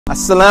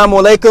Assalamu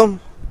alaikum.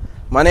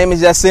 My name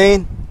is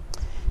Yassine,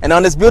 and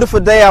on this beautiful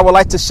day I would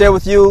like to share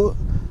with you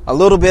a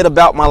little bit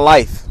about my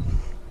life.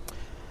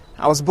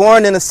 I was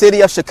born in the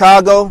city of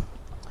Chicago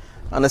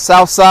on the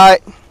south side.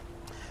 I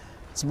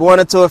was born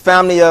into a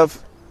family of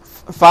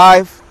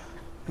 5,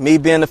 me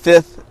being the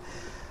 5th.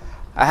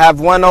 I have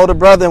one older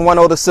brother and one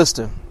older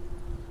sister.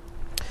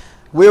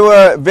 We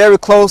were a very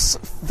close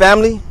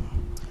family,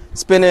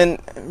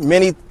 spending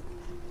many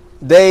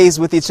days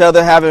with each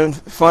other, having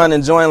fun,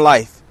 enjoying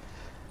life.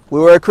 We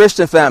were a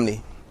Christian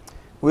family.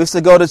 We used to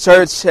go to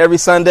church every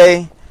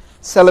Sunday,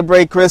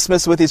 celebrate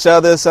Christmas with each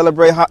other,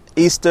 celebrate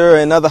Easter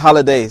and other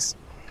holidays.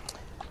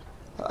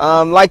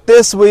 Like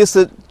this, we used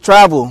to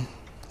travel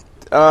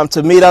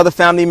to meet other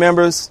family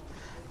members.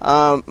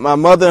 My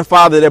mother and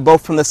father, they're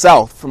both from the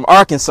South, from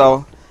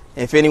Arkansas,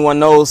 if anyone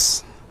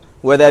knows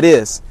where that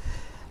is.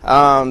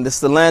 This is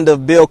the land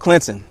of Bill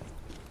Clinton.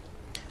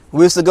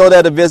 We used to go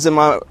there to visit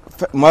my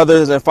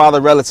mother's and father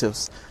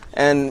relatives,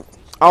 and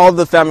all of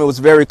the family was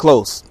very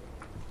close.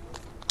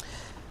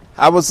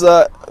 I was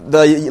the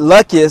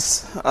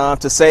luckiest,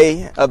 to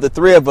say, of the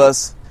 3 of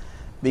us,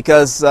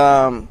 because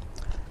the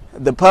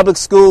public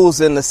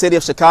schools in the city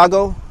of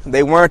Chicago,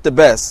 they weren't the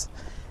best.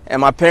 And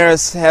my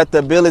parents had the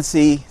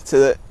ability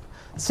to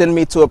send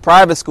me to a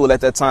private school at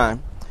that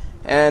time.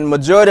 And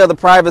majority of the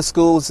private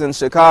schools in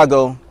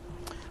Chicago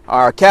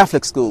are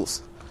Catholic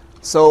schools.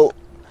 So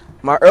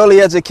my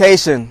early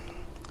education,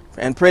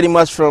 and pretty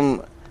much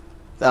from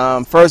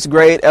first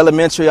grade,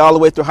 elementary, all the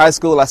way through high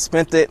school, I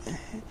spent it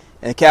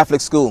in Catholic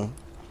school.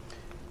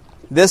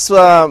 This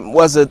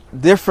was a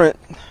different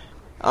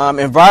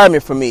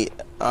environment for me,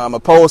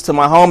 opposed to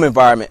my home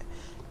environment,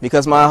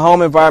 because my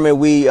home environment,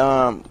 we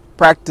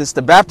practiced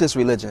the Baptist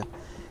religion,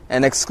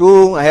 and at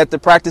school I had to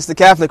practice the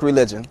Catholic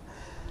religion.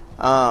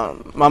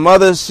 My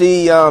mother,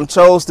 she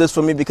chose this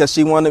for me because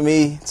she wanted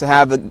me to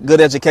have a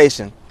good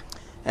education,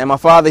 and my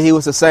father, he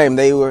was the same.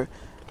 They were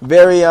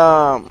very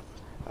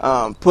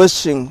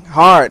pushing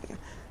hard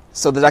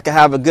so that I could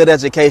have a good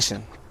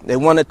education. They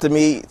wanted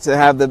me to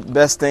have the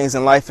best things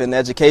in life, and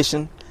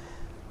education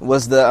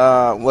was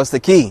the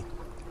key.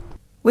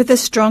 With a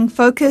strong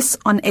focus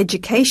on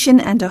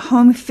education and a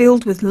home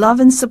filled with love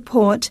and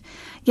support,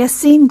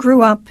 Yassine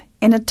grew up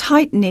in a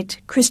tight-knit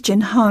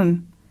Christian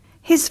home.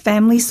 His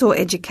family saw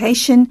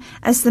education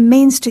as the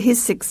means to his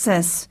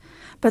success,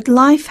 but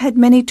life had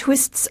many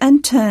twists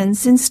and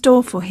turns in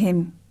store for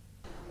him.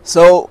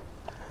 So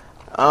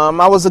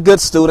I was a good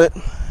student.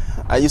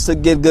 I used to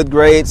get good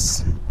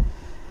grades,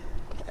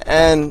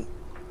 and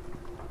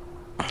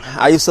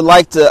I used to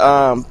like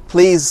to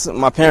please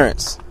my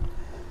parents.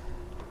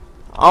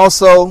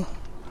 Also,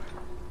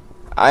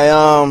 I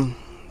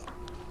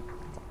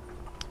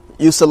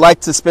used to like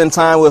to spend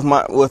time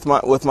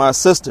with my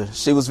sister.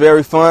 She was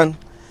very fun,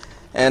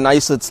 and I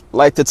used to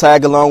like to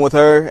tag along with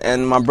her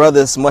and my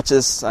brother as much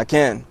as I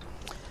can.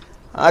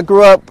 I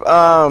grew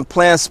up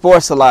playing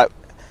sports a lot.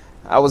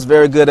 I was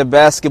very good at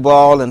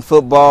basketball and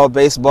football,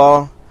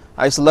 baseball.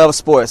 I used to love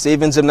sports,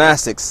 even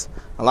gymnastics.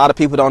 A lot of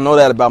people don't know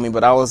that about me,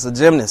 but I was a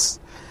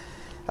gymnast.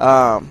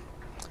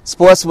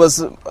 Sports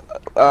was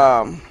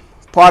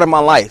part of my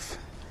life.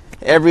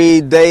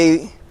 Every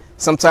day,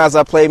 sometimes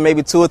I played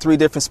maybe 2 or 3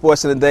 different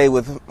sports in a day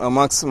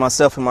amongst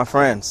myself and my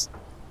friends.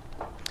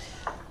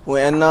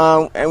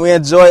 And we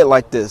enjoy it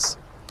like this.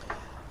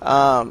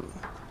 One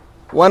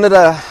of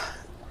the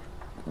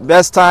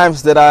best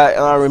times that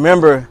I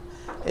remember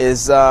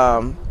is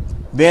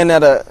being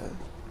at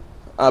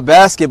a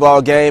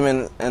basketball game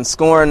and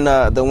scoring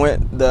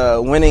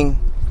the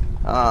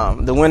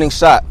winning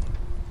shot.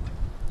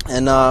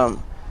 And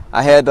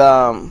I had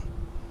a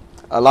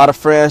lot of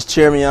friends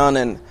cheer me on,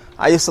 and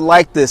I used to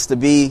like this, to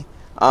be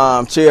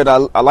cheered.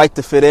 I like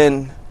to fit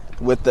in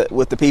with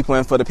the people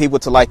and for the people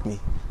to like me.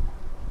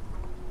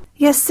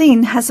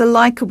 Yassine has a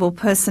likable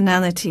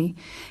personality.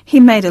 He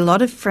made a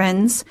lot of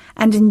friends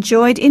and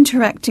enjoyed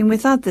interacting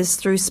with others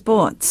through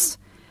sports.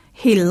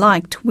 He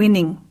liked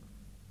winning.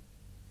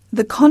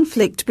 The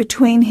conflict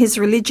between his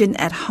religion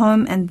at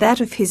home and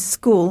that of his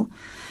school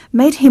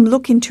made him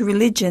look into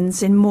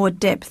religions in more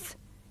depth.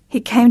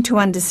 He came to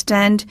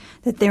understand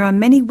that there are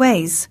many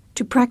ways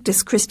to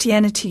practice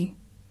Christianity.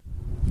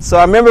 So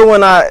I remember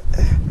when I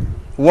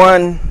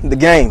won the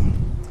game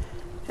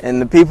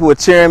and the people were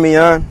cheering me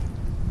on.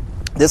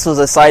 This was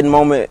an exciting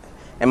moment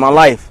in my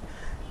life.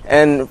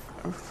 And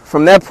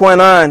from that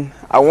point on,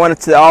 I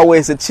wanted to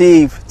always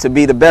achieve to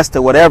be the best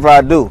at whatever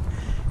I do.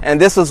 And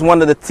this was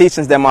one of the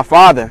teachings that my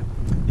father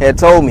had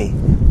told me,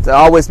 to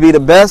always be the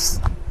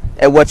best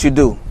at what you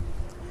do,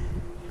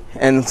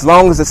 and as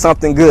long as it's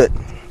something good.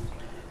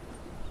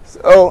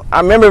 So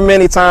I remember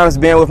many times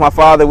being with my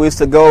father. We used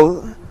to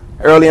go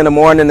early in the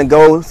morning and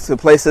go to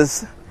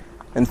places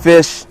and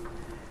fish,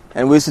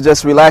 and we used to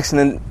just relax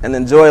and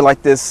enjoy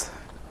like this.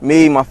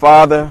 Me, my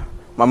father,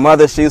 my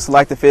mother, she used to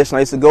like to fish, and I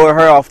used to go with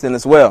her often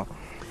as well.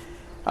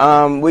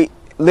 We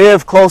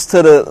lived close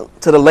to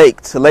the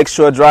lake, to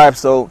Lakeshore Drive,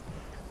 so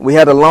we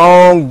had a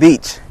long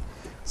beach.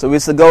 So we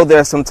used to go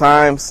there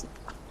sometimes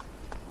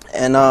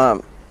and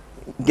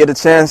get a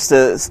chance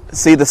to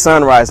see the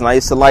sunrise, and I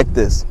used to like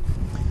this.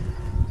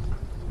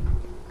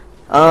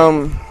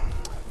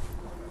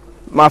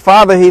 My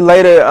father, he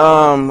later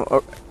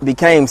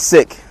became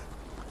sick.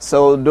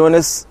 So during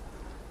this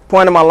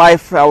point in my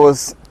life, I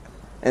was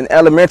in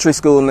elementary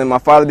school, and then my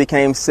father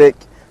became sick.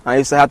 I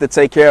used to have to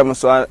take care of him,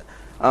 so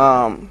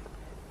I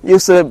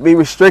used to be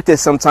restricted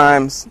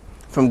sometimes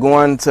from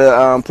going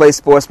to play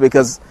sports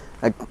because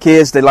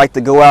kids, they like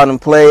to go out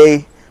and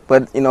play,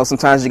 but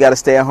sometimes you got to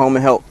stay at home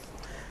and help.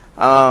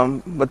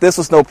 But this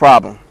was no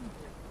problem.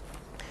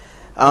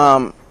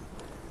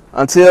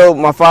 Until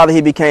my father,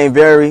 he became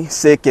very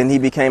sick and he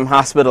became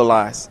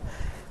hospitalized.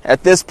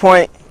 At this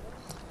point,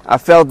 I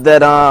felt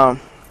that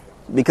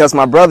because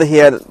my brother, he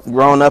had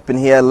grown up and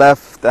he had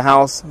left the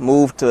house,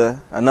 moved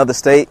to another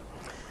state,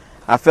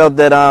 I felt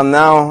that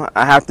now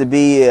I have to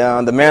be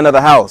the man of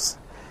the house.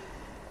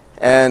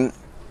 And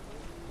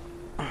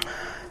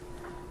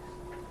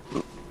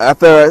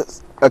after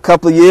a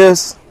couple of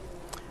years,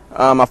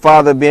 my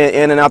father being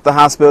in and out the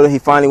hospital, he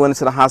finally went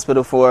into the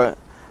hospital for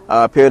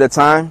a period of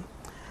time.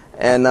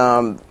 And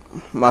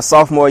my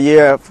sophomore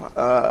year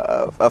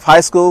of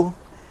high school,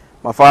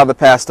 my father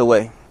passed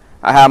away.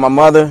 I had my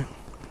mother.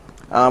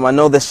 I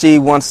know that she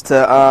wants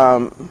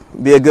to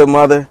be a good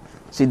mother.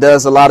 She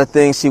does a lot of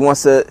things. She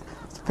wants to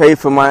pay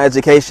for my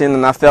education,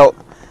 and I felt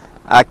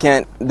I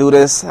can't do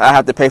this. I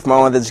have to pay for my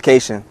own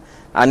education.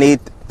 I need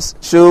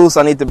shoes.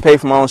 I need to pay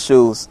for my own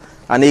shoes.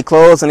 I need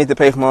clothes. I need to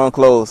pay for my own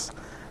clothes.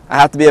 I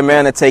have to be a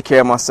man and take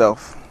care of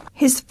myself.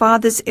 His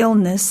father's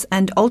illness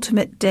and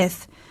ultimate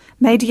death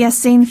made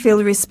Yasin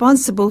feel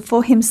responsible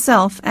for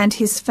himself and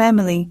his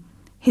family.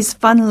 His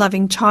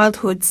fun-loving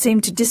childhood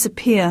seemed to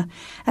disappear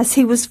as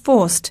he was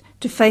forced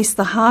to face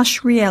the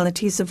harsh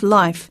realities of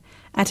life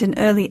at an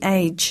early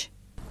age.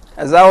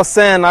 As I was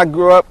saying, I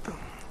grew up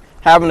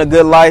having a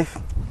good life,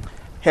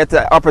 had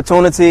the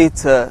opportunity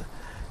to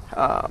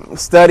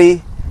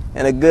study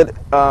in a good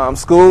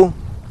school,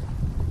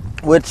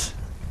 which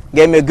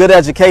gave me a good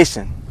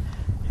education.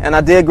 And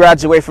I did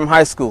graduate from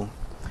high school.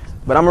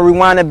 But I'm going to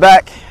rewind it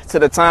back to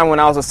the time when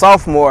I was a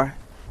sophomore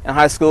in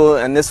high school,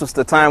 and this was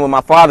the time when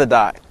my father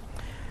died.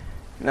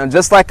 Now,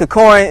 just like a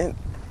coin,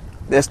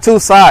 there's two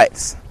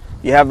sides.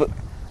 You have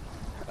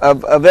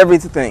of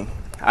everything.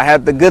 I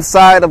had the good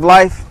side of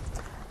life,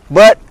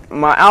 but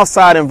my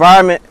outside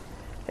environment,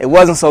 it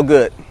wasn't so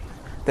good.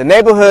 The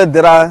neighborhood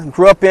that I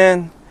grew up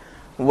in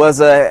was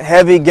a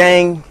heavy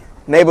gang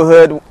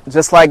neighborhood,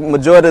 just like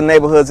majority of the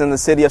neighborhoods in the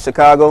city of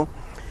Chicago,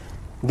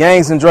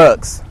 gangs and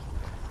drugs.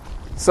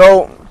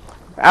 So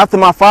after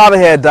my father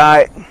had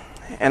died,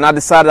 and I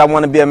decided I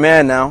want to be a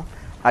man now,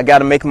 I got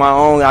to make my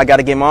own, I got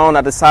to get my own,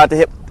 I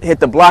decided to hit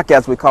the block,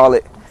 as we call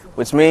it,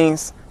 which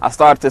means I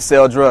started to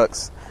sell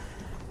drugs.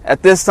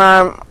 At this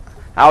time,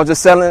 I was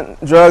just selling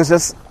drugs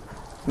just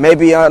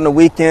maybe on the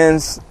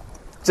weekends,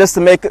 just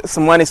to make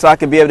some money so I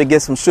could be able to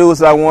get some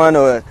shoes I want,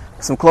 or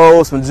some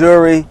clothes, some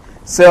jewelry,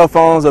 cell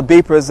phones or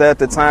beepers. At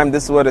the time,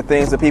 this were the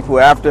things that people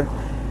were after.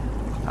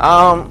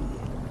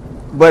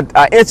 But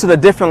I entered a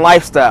different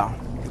lifestyle,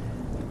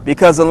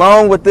 because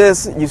along with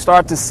this, you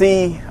start to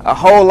see a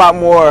whole lot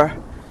more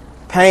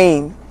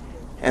pain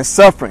and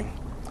suffering.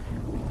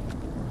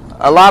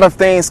 A lot of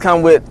things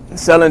come with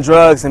selling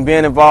drugs and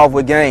being involved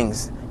with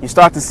gangs. You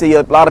start to see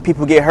a lot of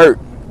people get hurt.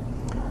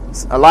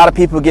 A lot of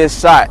people get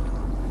shot.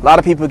 A lot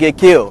of people get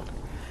killed.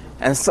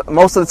 And so,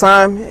 most of the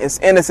time, it's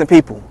innocent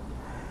people.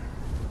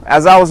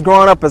 As I was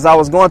growing up, as I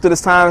was going through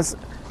this time,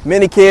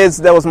 many kids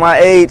that was my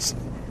age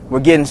were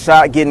getting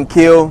shot, getting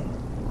killed.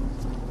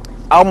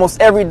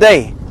 Almost every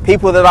day,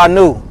 people that I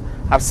knew,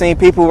 I've seen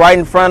people right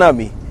in front of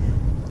me,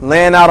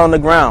 laying out on the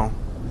ground,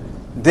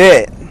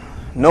 dead,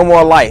 no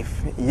more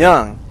life,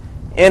 young,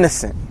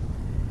 innocent.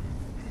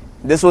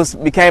 This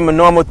became a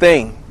normal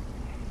thing.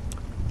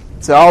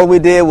 So all we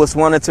did was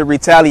wanted to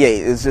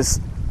retaliate. It's just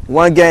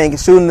one gang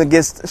shooting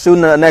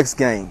the next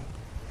gang.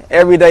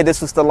 Every day, this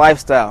was the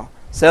lifestyle.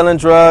 Selling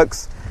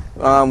drugs.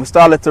 We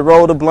started to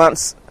roll the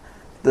blunts,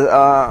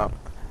 the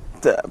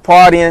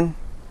partying,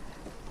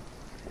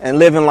 and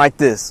living like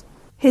this.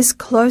 His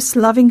close,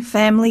 loving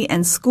family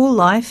and school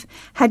life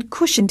had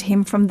cushioned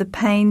him from the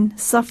pain,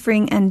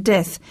 suffering and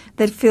death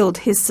that filled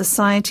his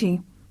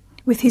society.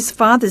 With his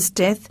father's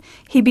death,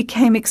 he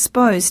became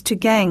exposed to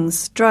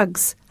gangs,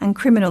 drugs and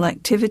criminal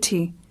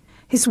activity.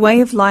 His way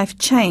of life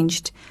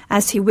changed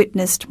as he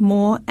witnessed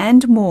more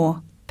and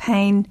more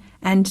pain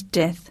and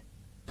death.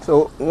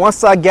 So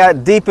once I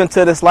got deep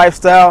into this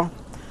lifestyle,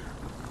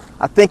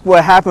 I think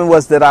what happened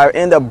was that I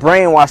ended up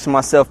brainwashing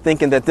myself,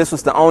 thinking that this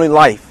was the only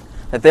life,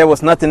 that there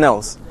was nothing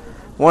else.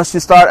 Once you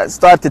start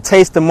to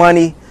taste the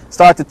money,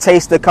 start to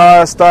taste the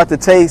cars, start to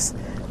taste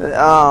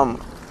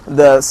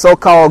the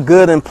so-called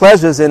good and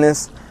pleasures in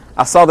this,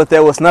 I saw that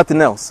there was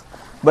nothing else.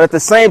 But at the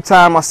same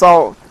time, I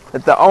saw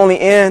that the only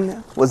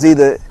end was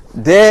either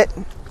dead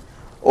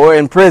or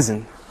in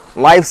prison,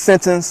 life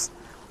sentence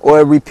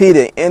or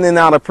repeated in and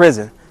out of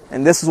prison.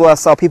 And this is what I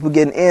saw, people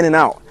getting in and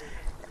out.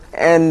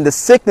 And the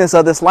sickness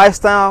of this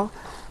lifestyle,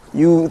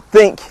 you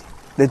think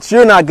that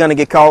you're not going to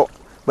get caught,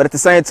 but but at the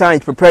same time,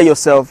 you prepare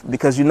yourself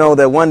because you know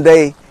that one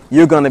day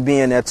you're going to be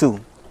in there too.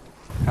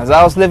 As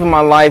I was living my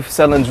life,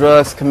 selling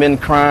drugs, committing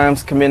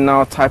crimes, committing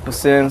all type of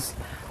sins,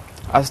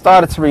 I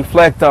started to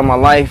reflect on my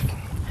life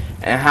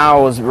and how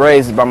I was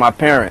raised by my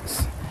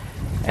parents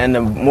and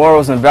the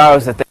morals and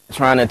values that they were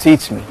trying to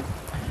teach me.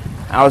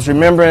 I was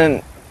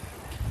remembering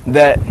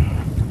that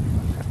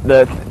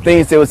the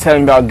things they were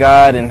telling me about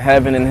God and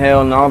heaven and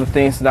hell and all the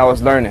things that I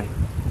was learning.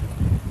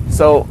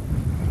 So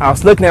I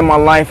was looking at my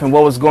life and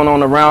what was going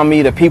on around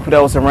me, the people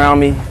that was around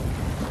me,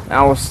 and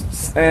I was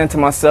saying to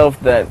myself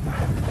that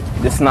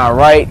this is not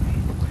right.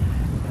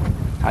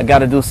 I got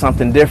to do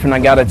something different. I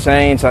got to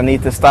change. I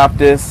need to stop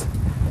this.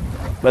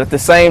 But at the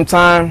same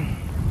time,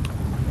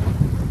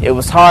 it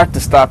was hard to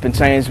stop and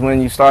change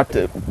when you start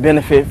to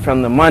benefit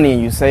from the money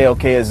and you say,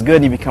 okay, it's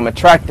good, you become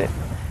attracted.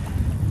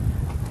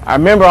 I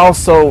remember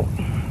also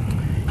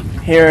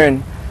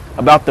hearing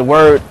about the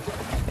word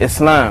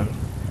Islam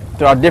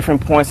throughout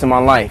different points in my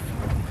life.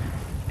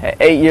 At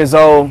 8 years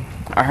old,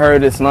 I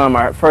heard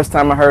Islam. First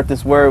time I heard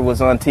this word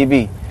was on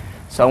TV.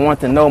 So I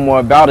wanted to know more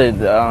about it.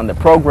 The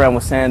program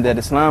was saying that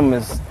Islam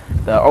is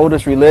the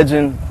oldest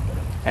religion,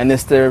 and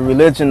it's the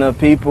religion of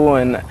people,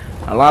 and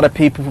a lot of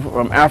people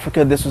from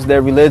Africa, this was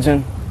their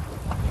religion,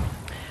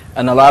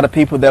 and a lot of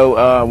people that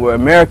were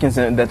Americans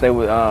and that they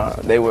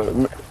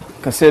were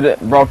considered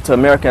brought to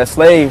America as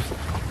slaves.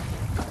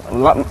 A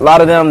lot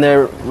of them,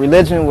 their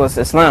religion was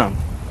Islam.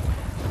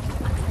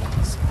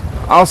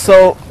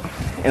 Also,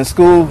 in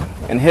school,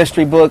 in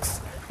history books,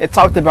 it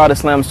talked about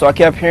Islam, so I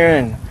kept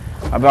hearing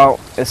about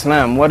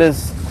Islam. What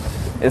is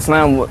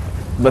Islam?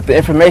 But the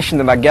information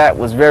that I got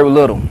was very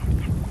little.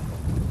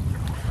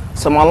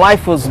 So my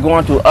life was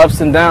going through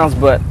ups and downs,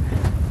 but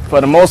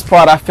for the most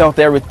part, I felt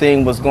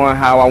everything was going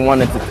how I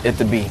wanted it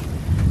to be.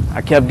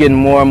 I kept getting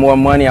more and more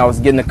money. I was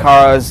getting the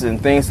cars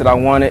and things that I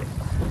wanted,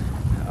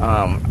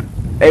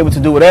 able to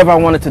do whatever I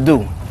wanted to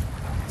do.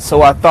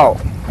 So I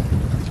thought.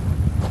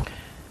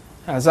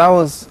 As I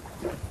was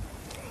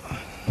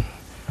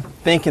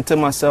thinking to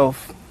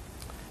myself,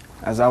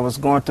 as I was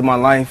going through my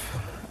life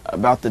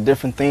about the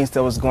different things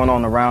that was going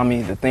on around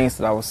me, the things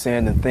that I was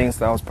seeing, the things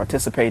that I was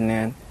participating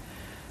in,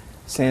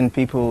 seeing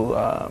people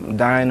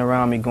dying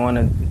around me, going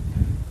to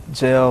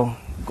jail,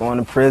 going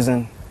to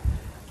prison,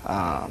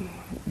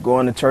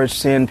 going to church,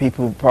 seeing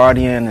people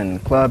partying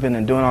and clubbing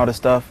and doing all this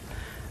stuff,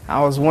 I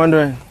was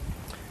wondering,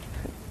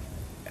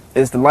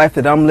 is the life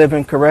that I'm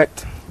living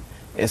correct?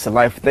 Is the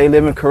life they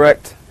living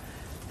correct?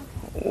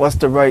 What's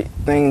the right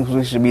things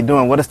we should be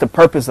doing? What is the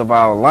purpose of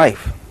our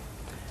life?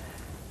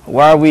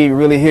 Why are we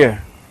really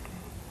here?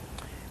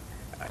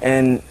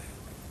 And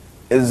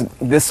is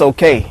this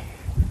okay?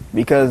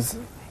 Because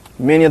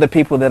many of the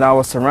people that I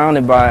was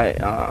surrounded by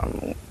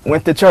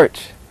went to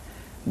church,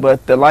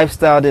 but the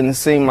lifestyle didn't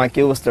seem like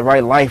it was the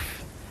right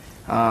life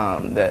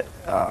that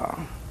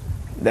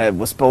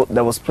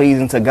was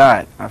pleasing to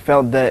God. I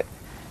felt that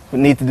we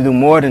need to do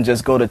more than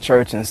just go to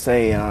church and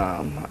say,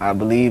 I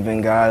believe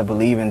in God, I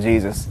believe in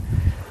Jesus.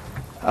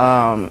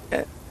 And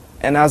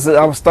as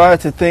I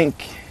started to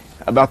think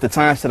about the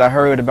times that I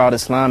heard about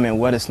Islam and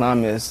what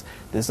Islam is,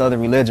 this other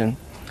religion,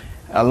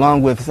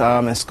 along with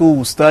in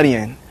school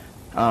studying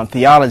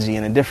theology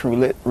and the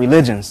different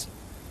religions,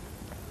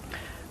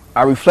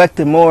 I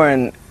reflected more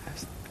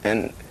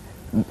and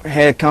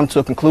had come to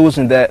a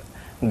conclusion that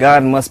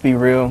God must be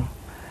real.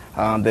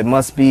 There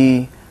must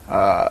be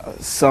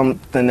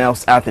something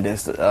else after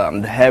this,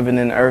 the heaven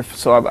and earth.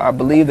 So I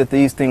believe that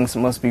these things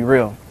must be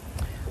real.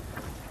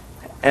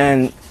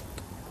 And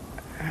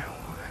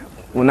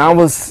when I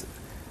was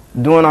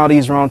doing all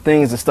these wrong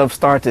things, the stuff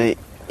started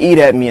to eat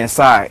at me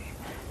inside,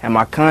 and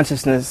my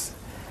conscience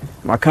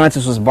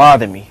was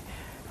bothering me.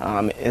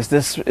 Is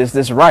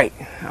this right?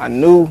 I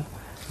knew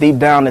deep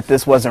down that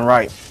this wasn't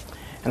right.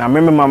 And I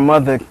remember my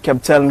mother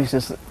kept telling me, she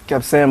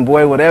kept saying,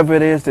 boy, whatever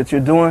it is that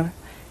you're doing,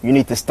 you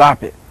need to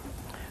stop it.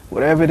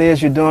 Whatever it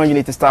is you're doing, you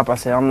need to stop. I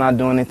said, I'm not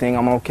doing anything,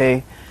 I'm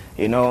okay.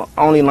 You know,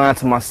 only lying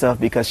to myself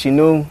because she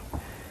knew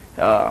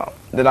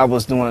that I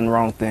was doing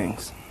wrong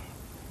things.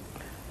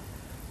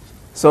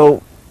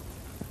 So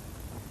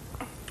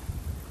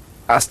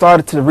I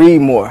started to read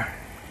more,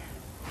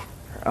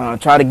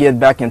 try to get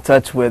back in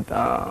touch with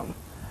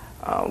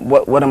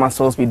what am I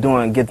supposed to be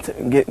doing,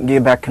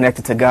 get back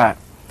connected to God.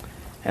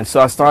 And so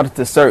I started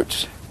to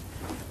search,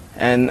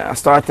 and I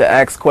started to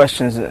ask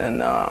questions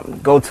and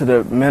go to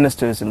the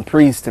ministers and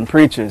priests and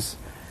preachers,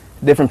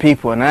 different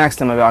people, and ask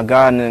them about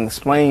God and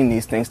explain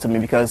these things to me,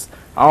 because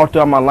all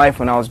throughout my life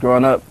when I was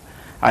growing up,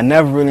 I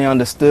never really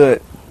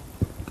understood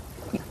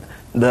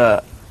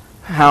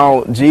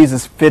how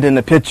Jesus fit in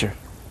the picture.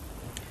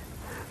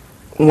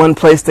 One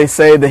place they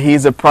say that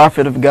he's a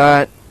prophet of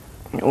God.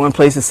 One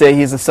place they say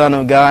he's the Son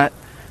of God.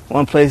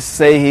 One place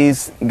they say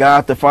he's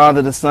God the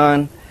Father, the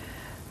Son.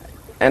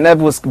 And that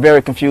was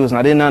very confusing.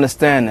 I didn't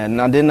understand that.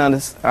 And I didn't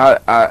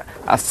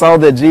I saw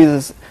that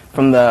Jesus,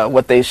 from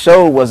what they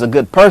showed, was a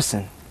good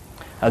person,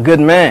 a good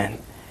man.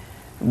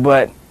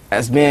 But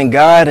as being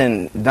God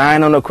and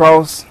dying on the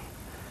cross,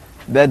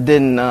 that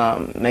didn't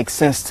make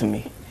sense to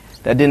me.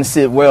 That didn't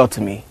sit well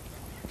to me.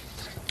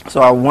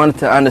 So I wanted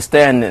to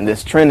understand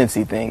this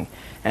Trinity thing.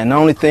 And the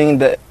only thing,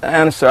 the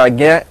answer I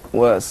get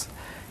was,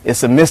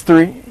 it's a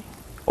mystery,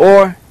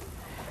 or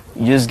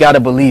you just got to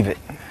believe it.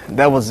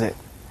 That was it.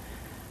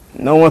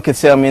 No one could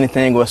tell me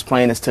anything or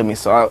explain this to me.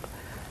 So I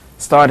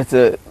started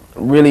to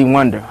really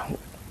wonder,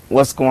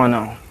 what's going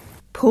on?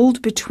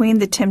 Pulled between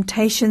the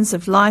temptations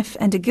of life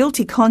and a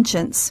guilty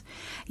conscience,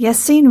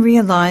 Yasin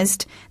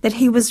realized that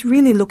he was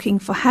really looking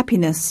for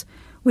happiness,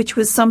 which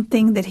was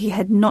something that he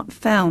had not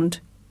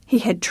found. He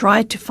had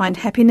tried to find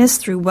happiness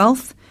through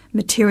wealth,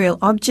 material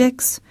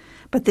objects,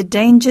 but the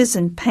dangers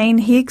and pain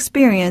he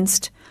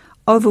experienced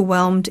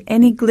overwhelmed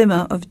any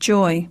glimmer of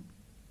joy.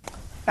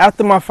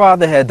 After my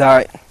father had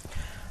died,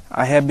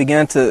 I had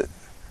begun to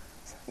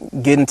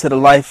get into the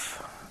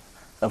life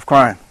of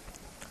crime,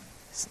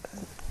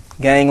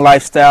 gang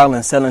lifestyle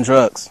and selling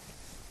drugs.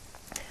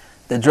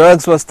 The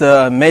drugs was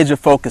the major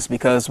focus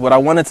because what I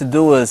wanted to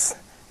do was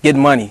get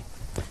money.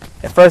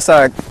 At first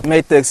I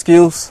made the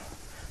excuse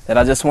that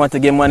I just want to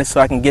get money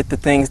so I can get the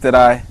things that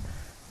I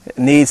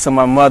need so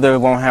my mother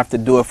won't have to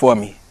do it for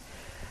me.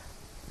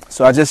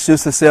 So I just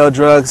used to sell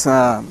drugs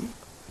on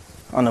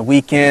the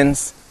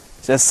weekends,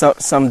 just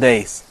some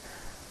days.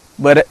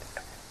 But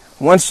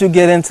once you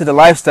get into the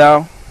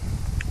lifestyle,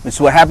 which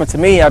is what happened to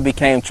me, I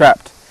became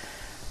trapped.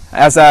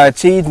 As I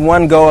achieved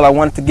one goal, I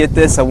wanted to get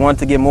this, I wanted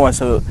to get more.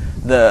 So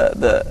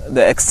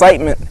the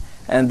excitement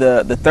and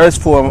the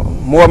thirst for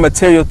more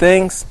material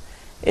things,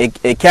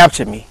 it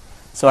captured me.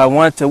 So I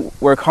wanted to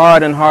work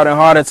hard and harder and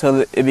harder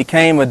until it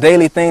became a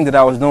daily thing that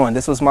I was doing.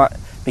 This was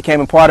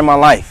became a part of my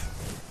life.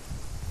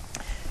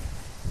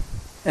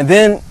 And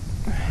then,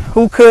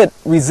 who could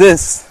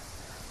resist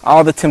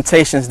all the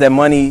temptations that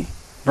money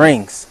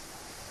brings?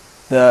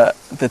 The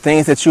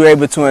things that you're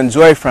able to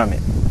enjoy from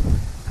it.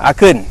 I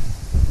couldn't.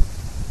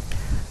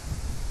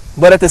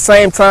 But at the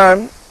same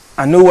time,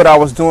 I knew what I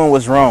was doing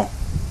was wrong.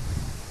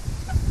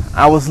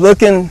 I was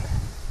looking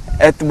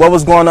at what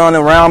was going on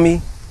around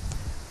me,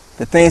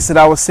 the things that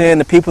I was seeing,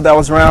 the people that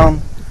was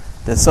around,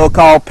 the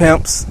so-called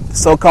pimps, the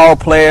so-called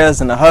players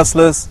and the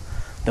hustlers,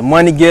 the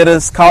money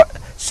getters,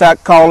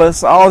 shot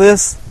callers, all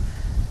this.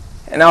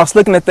 And I was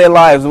looking at their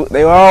lives.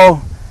 They were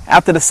all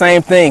after the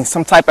same thing,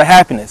 some type of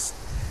happiness.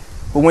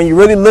 But when you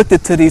really looked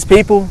at these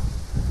people,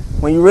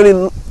 when you really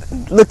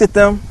looked at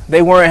them,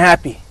 they weren't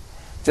happy.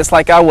 Just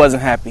like I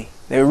wasn't happy.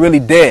 They were really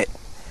dead.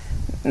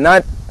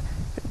 Not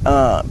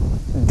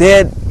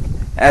dead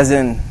as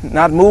in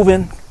not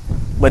moving,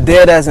 but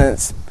dead as in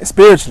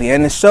spiritually.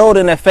 And it showed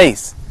in their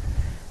face.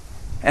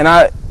 And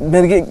I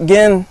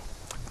began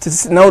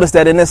to notice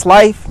that in this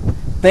life,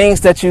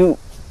 things that you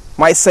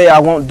might say, I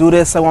won't do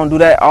this, I won't do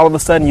that, all of a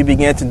sudden you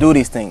begin to do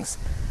these things.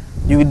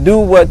 You do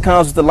what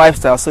comes with the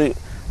lifestyle. So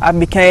I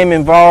became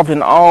involved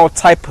in all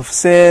type of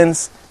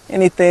sins,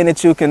 anything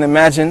that you can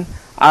imagine.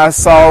 I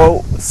saw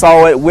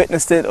it,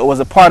 witnessed it, or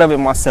was a part of it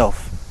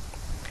myself.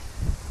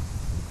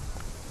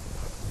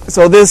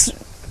 So this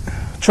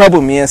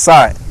troubled me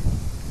inside.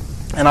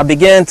 And I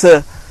began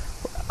to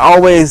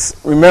always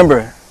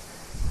remember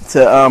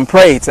to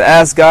pray, to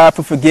ask God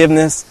for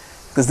forgiveness,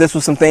 because this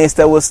was some things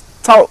that was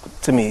taught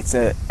to me,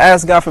 to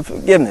ask God for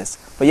forgiveness.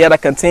 But yet I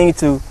continued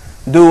to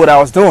do what I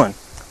was doing.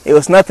 It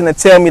was nothing to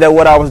tell me that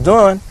what I was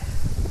doing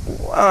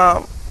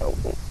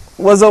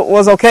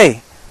was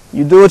okay.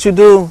 You do what you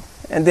do,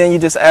 and then you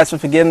just ask for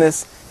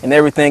forgiveness, and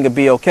everything would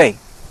be okay.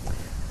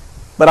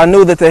 But I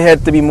knew that there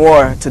had to be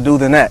more to do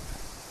than that.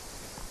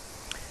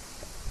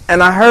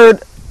 And I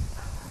heard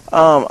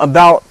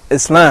about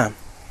Islam.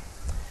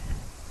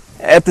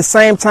 At the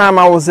same time,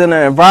 I was in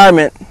an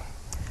environment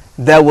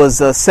that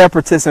was a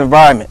separatist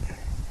environment.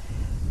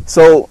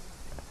 So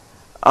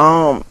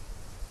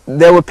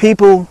there were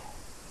people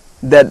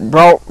that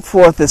brought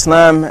forth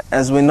Islam,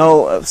 as we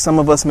know, some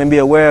of us may be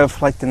aware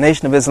of, like the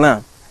Nation of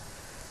Islam.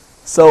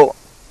 So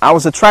I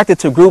was attracted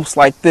to groups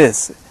like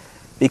this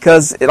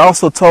because it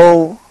also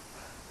told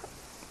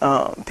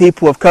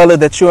people of color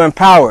that you're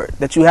empowered,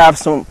 that you have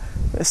some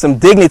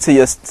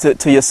dignity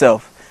to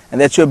yourself,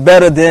 and that you're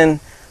better than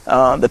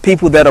the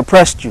people that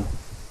oppressed you.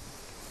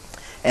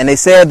 And they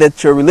said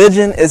that your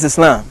religion is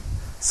Islam.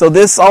 So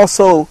this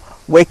also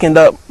wakened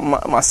up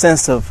my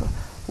sense of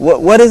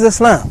what is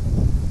Islam?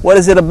 What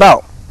is it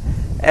about?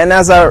 And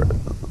as I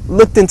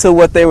looked into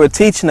what they were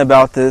teaching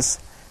about this,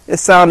 it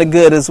sounded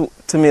good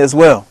to me as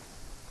well.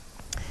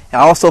 I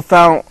also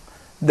found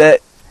that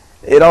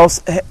it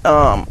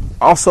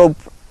also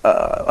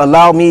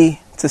allowed me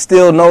to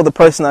still know the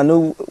person I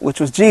knew, which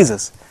was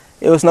Jesus.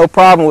 It was no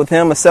problem with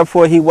him, except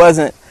for he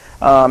wasn't,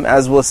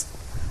 as was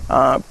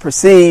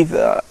perceived.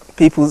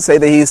 People say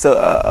that he's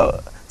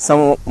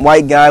some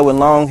white guy with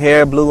long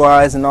hair, blue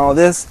eyes, and all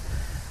this.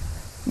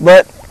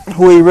 But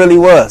who he really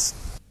was.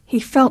 He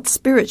felt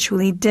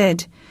spiritually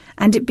dead,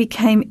 and it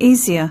became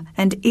easier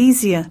and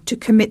easier to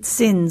commit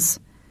sins.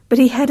 But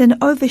he had an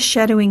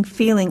overshadowing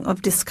feeling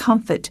of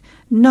discomfort,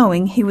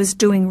 knowing he was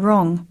doing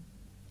wrong.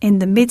 In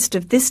the midst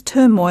of this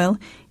turmoil,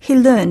 he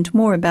learned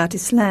more about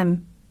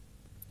Islam.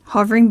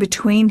 Hovering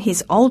between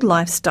his old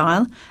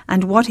lifestyle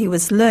and what he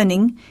was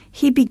learning,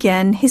 he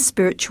began his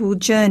spiritual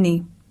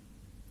journey.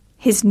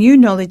 His new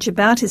knowledge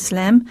about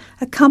Islam,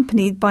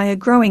 accompanied by a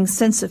growing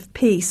sense of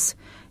peace,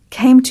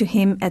 came to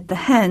him at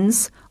the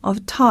hands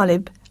of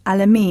Talib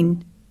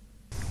al-Amin.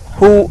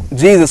 Who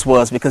Jesus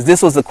was, because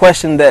this was a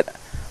question that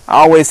I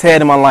always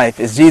had in my life.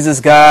 Is Jesus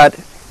God?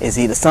 Is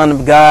he the Son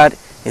of God?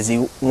 Is he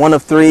one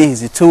of three?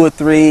 Is he two of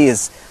three?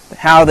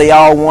 How are they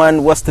all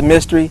one? What's the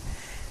mystery?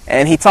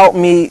 And he taught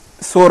me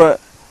Surah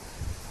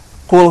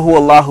Qul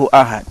Huwallahu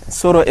Ahad,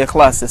 Surah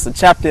Ikhlas. It's a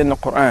chapter in the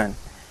Quran.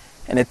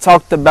 And it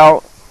talked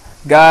about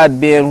God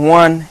being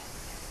one,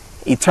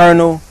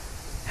 eternal,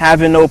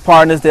 having no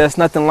partners. There's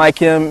nothing like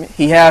him.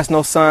 He has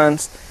no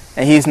sons,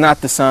 and he's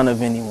not the son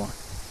of anyone.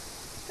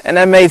 And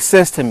that made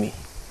sense to me.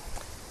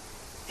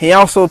 He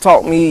also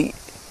taught me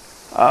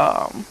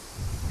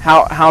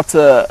how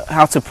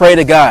to pray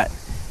to God.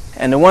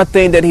 And the one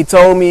thing that he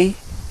told me,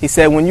 he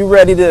said, when you're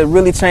ready to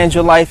really change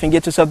your life and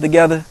get yourself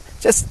together,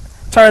 just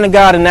turn to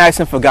God and ask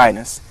him for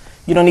guidance.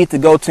 You don't need to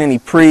go to any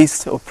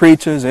priests or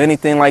preachers or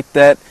anything like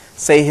that.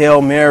 Say Hail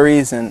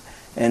Marys and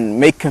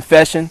make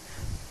confession.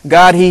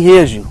 God, he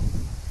hears you.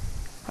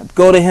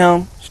 Go to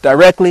him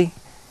directly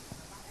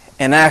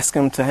and ask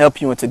him to help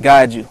you and to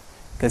guide you,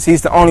 because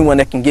he's the only one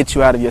that can get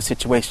you out of your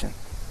situation.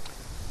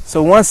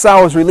 So once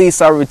I was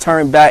released, I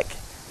returned back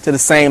to the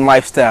same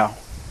lifestyle.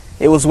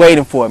 It was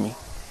waiting for me,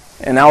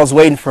 and I was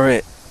waiting for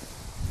it.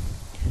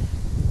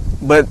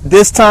 But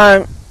this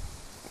time,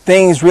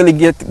 things really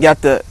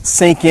got to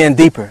sink in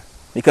deeper,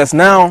 because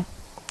now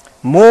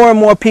more and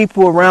more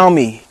people around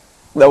me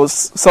that was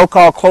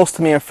so-called close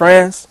to me and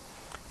friends,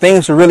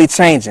 things were really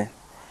changing.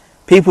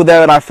 People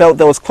that I felt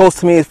that was close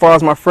to me as far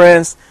as my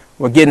friends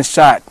were getting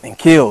shot and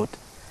killed.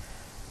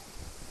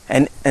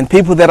 And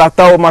people that I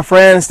thought were my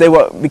friends, they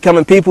were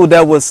becoming people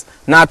that was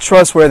not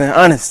trustworthy and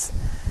honest.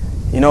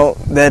 You know,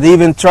 that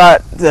even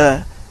tried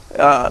to,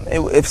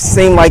 it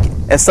seemed like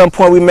at some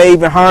point we may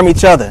even harm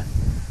each other.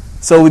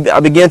 So I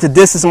began to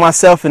distance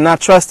myself and not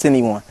trust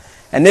anyone.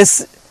 And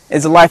this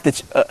is a life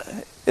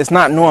that is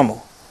not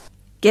normal.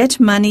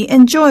 Get money,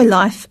 enjoy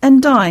life, and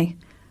die.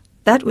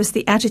 That was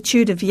the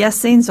attitude of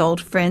Yasin's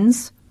old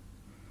friends.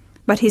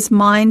 But his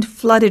mind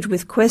flooded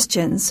with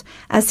questions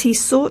as he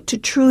sought to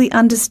truly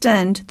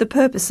understand the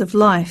purpose of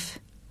life.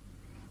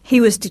 He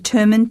was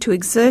determined to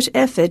exert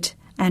effort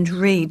and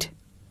read.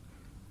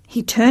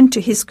 He turned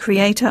to his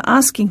Creator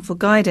asking for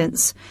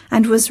guidance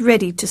and was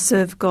ready to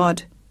serve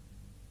God.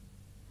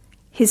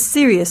 His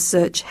serious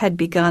search had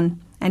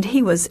begun, and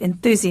he was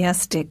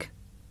enthusiastic.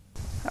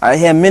 I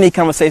had many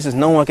conversations.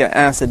 No one can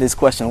answer this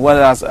question. What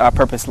is our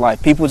purpose in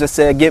life? People just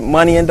said, get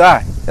money and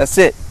die. That's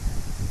it.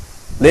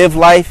 Live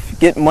life,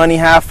 get money,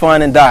 have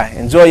fun, and die.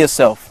 Enjoy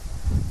yourself.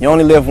 You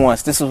only live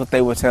once. This is what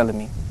they were telling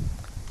me.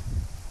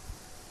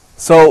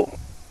 So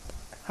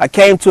I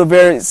came to a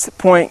various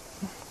point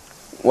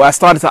where I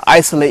started to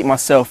isolate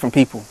myself from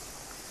people.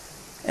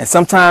 And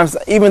sometimes,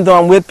 even though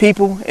I'm with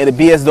people, it'd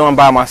be as though I'm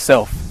by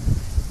myself.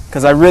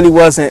 Because I really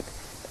wasn't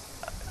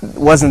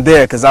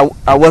there, because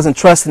I wasn't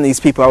trusting these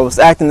people. I was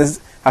acting as,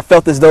 I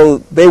felt as though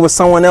they were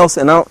someone else,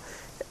 and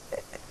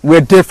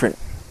we're different.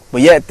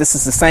 But yet, this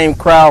is the same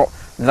crowd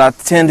that I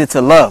tended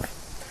to love,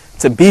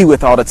 to be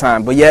with all the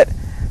time. But yet,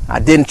 I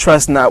didn't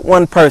trust not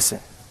one person.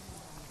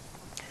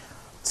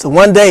 So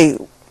one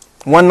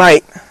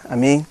night,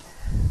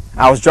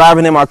 I was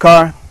driving in my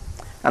car,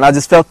 and I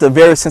just felt a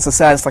very sense of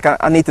sadness, like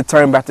I need to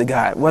turn back to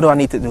God. What do I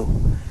need to do?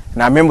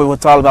 And I remember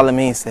what Talib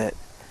al-Amin said.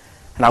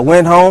 And I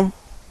went home,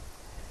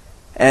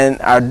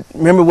 and I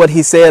remember what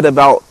he said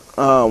about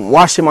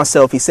washing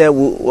myself. He said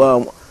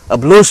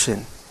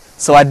ablution.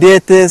 So I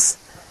did this,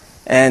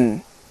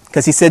 and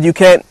because he said you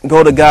can't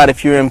go to God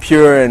if you're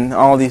impure and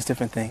all these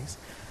different things.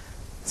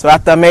 So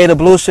after I made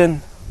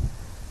ablution,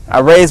 I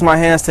raised my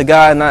hands to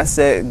God and I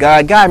said,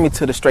 God, guide me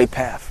to the straight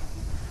path.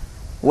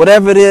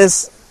 Whatever it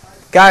is,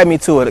 guide me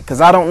to it,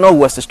 because I don't know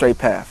what's the straight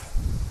path.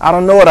 I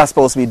don't know what I'm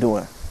supposed to be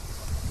doing.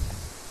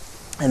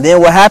 And then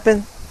what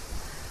happened?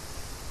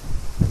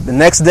 The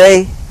next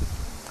day,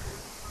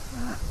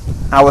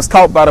 I was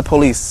caught by the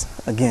police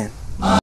again.